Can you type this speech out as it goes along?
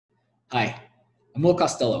Hi, I'm Will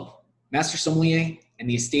Costello, Master Sommelier and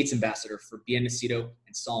the Estates Ambassador for Bien Nacido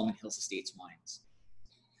and Solomon Hills Estates wines.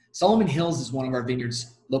 Solomon Hills is one of our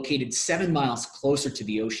vineyards located 7 miles closer to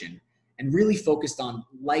the ocean and really focused on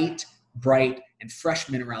light, bright, and fresh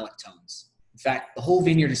mineralic tones. In fact, the whole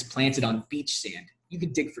vineyard is planted on beach sand. You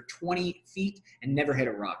could dig for 20 feet and never hit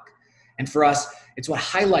a rock. And for us, it's what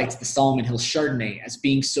highlights the Solomon Hills Chardonnay as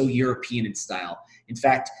being so European in style. In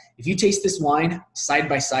fact, if you taste this wine side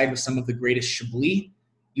by side with some of the greatest Chablis,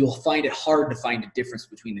 you'll find it hard to find a difference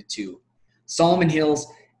between the two. Solomon Hills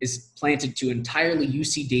is planted to entirely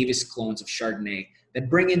UC Davis clones of Chardonnay that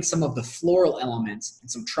bring in some of the floral elements and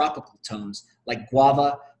some tropical tones like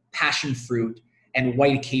guava, passion fruit, and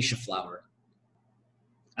white acacia flower.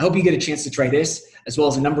 I hope you get a chance to try this, as well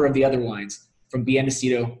as a number of the other wines from Bien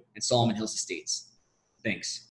Nacido and Solomon Hills Estates. Thanks.